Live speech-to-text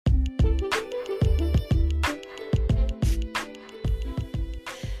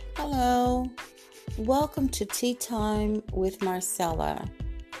Hello, welcome to Tea Time with Marcella.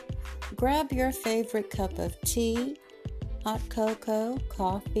 Grab your favorite cup of tea, hot cocoa,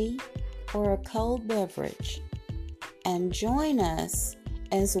 coffee, or a cold beverage, and join us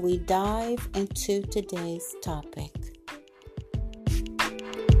as we dive into today's topic.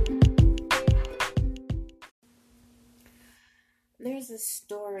 There's a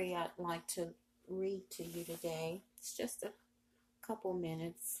story I'd like to read to you today. It's just a couple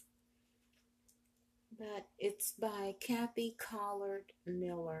minutes, but it's by Kathy Collard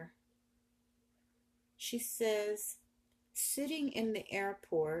Miller. She says, sitting in the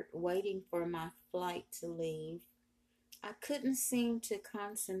airport waiting for my flight to leave, I couldn't seem to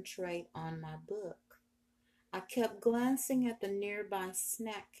concentrate on my book. I kept glancing at the nearby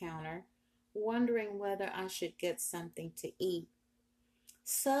snack counter, wondering whether I should get something to eat.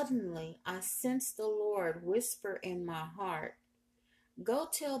 Suddenly, I sensed the Lord whisper in my heart, "Go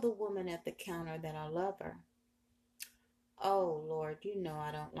tell the woman at the counter that I love her." Oh, Lord, you know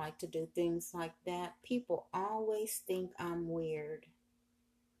I don't like to do things like that. People always think I'm weird.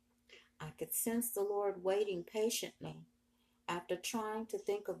 I could sense the Lord waiting patiently. After trying to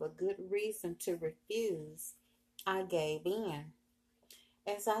think of a good reason to refuse, I gave in.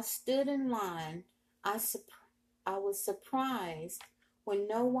 As I stood in line, I was surprised when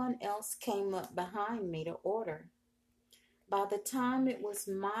no one else came up behind me to order. By the time it was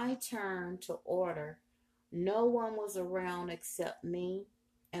my turn to order, no one was around except me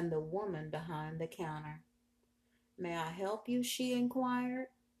and the woman behind the counter. "May I help you?" she inquired.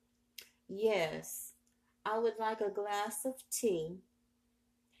 "Yes, I would like a glass of tea."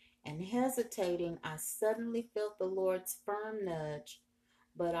 And hesitating, I suddenly felt the Lord's firm nudge.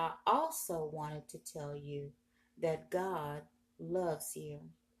 "But I also wanted to tell you that God loves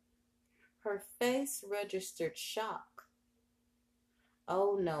you." Her face registered shock.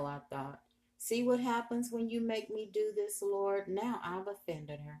 Oh no, I thought. See what happens when you make me do this, Lord? Now I've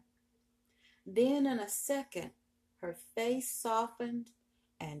offended her. Then in a second, her face softened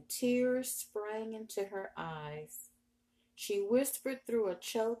and tears sprang into her eyes. She whispered through a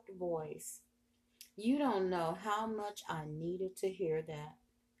choked voice, "You don't know how much I needed to hear that.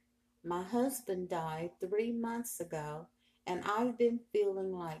 My husband died 3 months ago, and I've been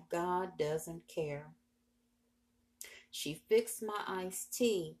feeling like God doesn't care." She fixed my iced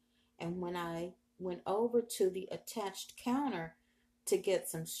tea, and when I went over to the attached counter to get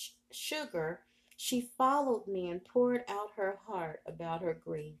some sugar, she followed me and poured out her heart about her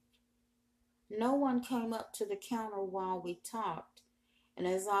grief. No one came up to the counter while we talked, and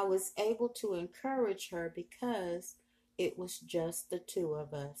as I was able to encourage her because it was just the two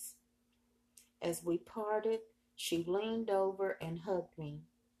of us. As we parted, she leaned over and hugged me.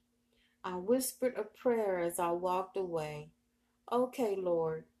 I whispered a prayer as I walked away. "Okay,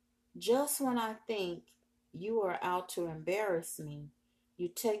 Lord, just when I think you are out to embarrass me, you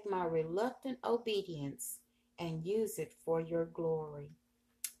take my reluctant obedience and use it for your glory.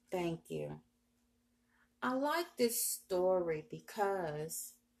 Thank you." I like this story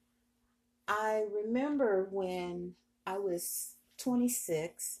because I remember when I was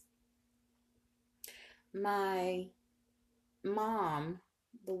 26, my mom,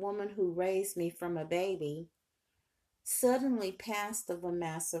 the woman who raised me from a baby, suddenly passed of a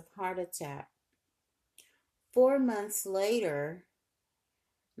massive heart attack. 4 months later,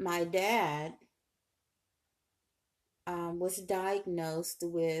 my dad was diagnosed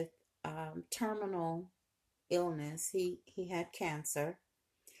with terminal illness. He had cancer,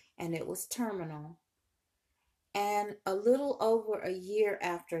 and it was terminal. And a little over a year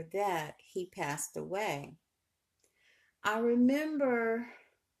after that, he passed away. I remember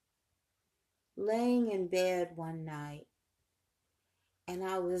laying in bed one night, and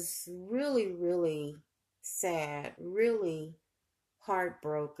I was really, really sad, really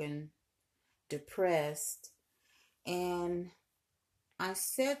heartbroken, depressed. And I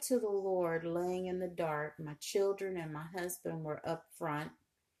said to the Lord, laying in the dark, my children and my husband were up front,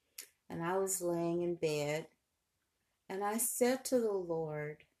 and I was laying in bed. And I said to the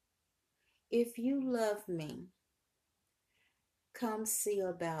Lord, "If you love me, come see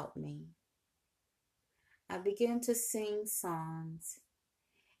about me." I began to sing songs,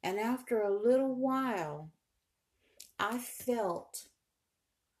 and after a little while, I felt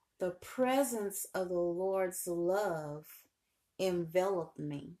the presence of the Lord's love envelop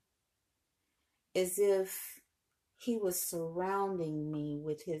me, as if He was surrounding me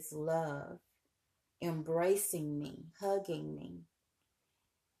with His love, embracing me, hugging me.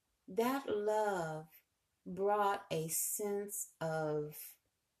 That love brought a sense of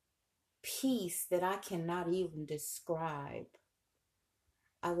peace that I cannot even describe.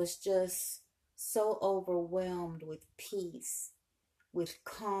 I was just so overwhelmed with peace, with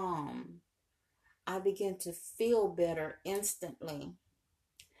calm. I began to feel better instantly.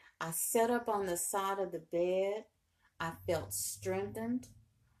 I sat up on the side of the bed. I felt strengthened.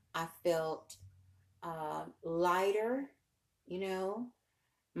 I felt lighter, you know.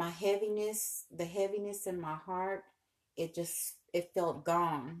 My heaviness, the heaviness in my heart, it felt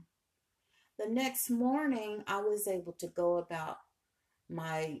gone. The next morning, I was able to go about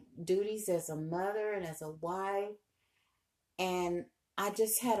my duties as a mother and as a wife, and I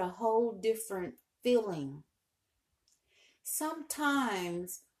just had a whole different feeling.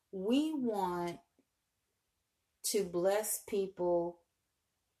 Sometimes we want to bless people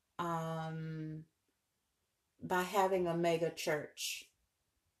um, by having a mega church,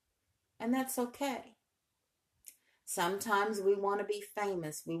 and that's okay. Sometimes we want to be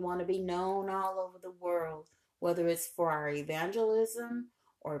famous. We want to be known all over the world, whether it's for our evangelism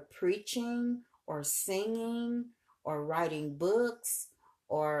or preaching or singing or writing books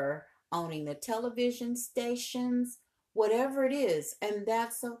or owning the television stations, whatever it is, and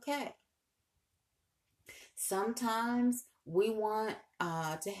that's okay. Sometimes we want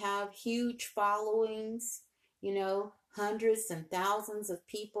to have huge followings, hundreds and thousands of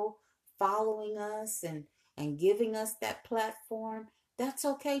people following us and giving us that platform. That's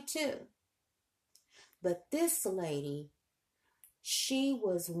okay too. But this lady, she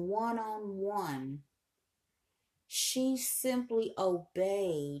was one on one. She simply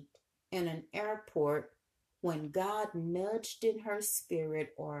obeyed in an airport when God nudged in her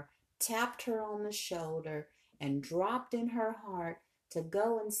spirit or tapped her on the shoulder and dropped in her heart to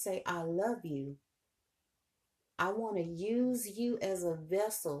go and say, I love you. I want to use you as a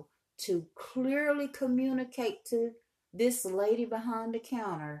vessel to clearly communicate to this lady behind the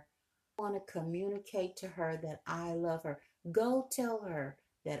counter. I want to communicate to her that I love her. Go tell her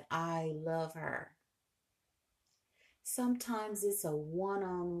that I love her. Sometimes it's a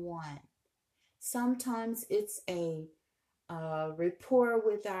one-on-one. Sometimes it's a rapport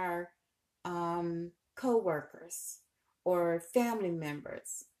with our co-workers or family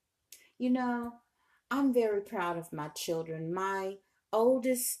members. I'm very proud of my children. My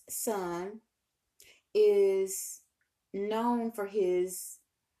oldest son is known for his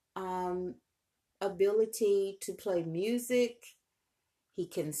ability to play music. He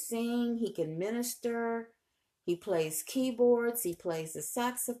can sing, he can minister, he plays keyboards, he plays the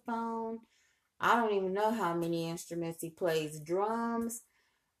saxophone. I don't even know how many instruments he plays, drums,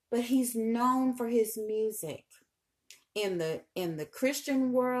 but he's known for his music. In the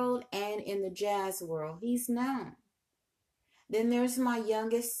Christian world and in the jazz world, he's known. Then there's my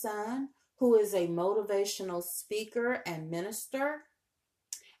youngest son, who is a motivational speaker and minister,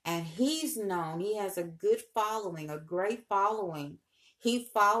 and he's known. He has a good following, a great following. He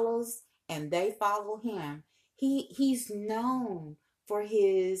follows and they follow him. He's known for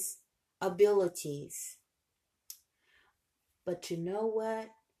his abilities. But you know what?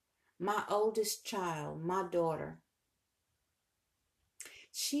 My oldest child, my daughter,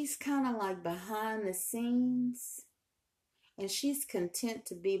 she's kind of like behind the scenes, and she's content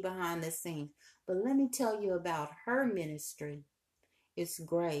to be behind the scenes. But let me tell you about her ministry. It's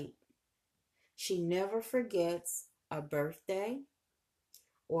great. She never forgets a birthday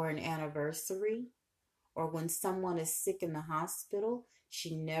or an anniversary or when someone is sick in the hospital.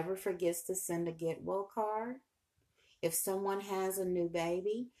 She never forgets to send a get well card. If someone has a new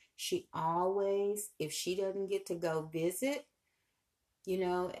baby, she always, if she doesn't get to go visit,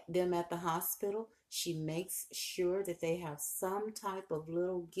 them at the hospital, she makes sure that they have some type of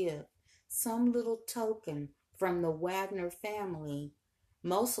little gift, some little token from the Wagner family,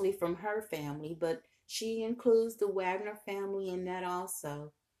 mostly from her family, but she includes the Wagner family in that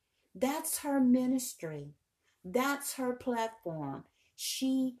also. That's her ministry. That's her platform.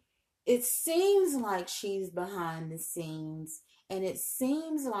 It seems like she's behind the scenes, and it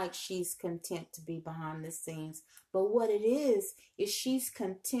seems like she's content to be behind the scenes. But what it is she's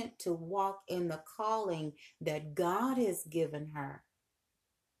content to walk in the calling that God has given her.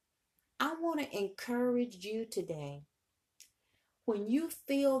 I want to encourage you today. When you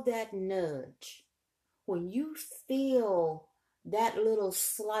feel that nudge, when you feel that little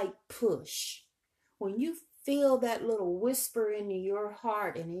slight push, when you feel that little whisper in your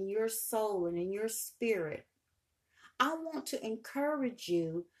heart and in your soul and in your spirit, I want to encourage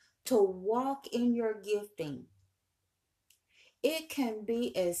you to walk in your gifting. It can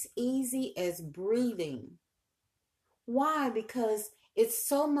be as easy as breathing. Why? Because it's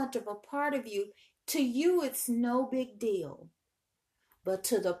so much of a part of you. To you, it's no big deal. But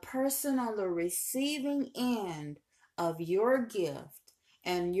to the person on the receiving end of your gift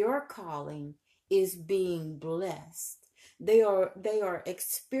and your calling is being blessed. They are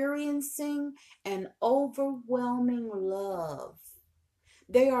experiencing an overwhelming love.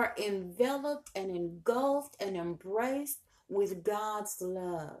 They are enveloped and engulfed and embraced with God's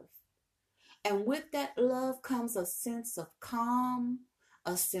love. And with that love comes a sense of calm,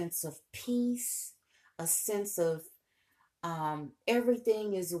 a sense of peace, a sense of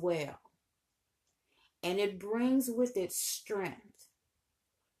everything is well. And it brings with it strength.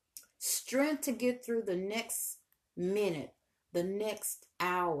 Strength to get through the next minute, the next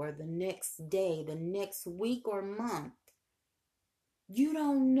hour, the next day, the next week or month. You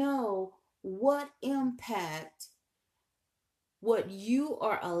don't know what impact what you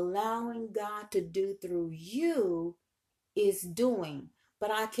are allowing God to do through you is doing.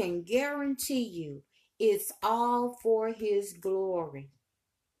 But I can guarantee you it's all for His glory.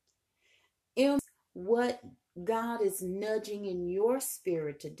 What God is nudging in your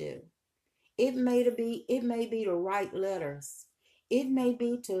spirit to do. It may be to write letters. It may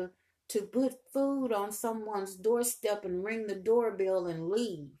be to put food on someone's doorstep and ring the doorbell and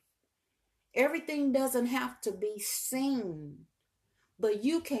leave. Everything doesn't have to be seen, but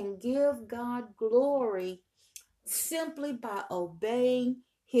you can give God glory simply by obeying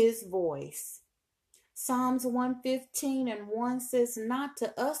His voice. Psalms 115:1 says, "Not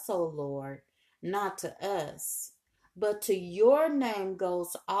to us, O Lord, not to us, but to your name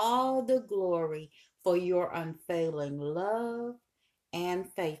goes all the glory for your unfailing love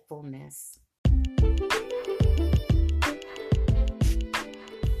and faithfulness."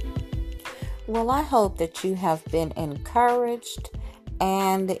 Well, I hope that you have been encouraged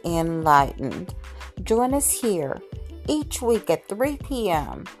and enlightened. Join us here each week at 3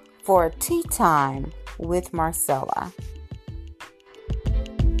 p.m. for Tea Time with Marcella.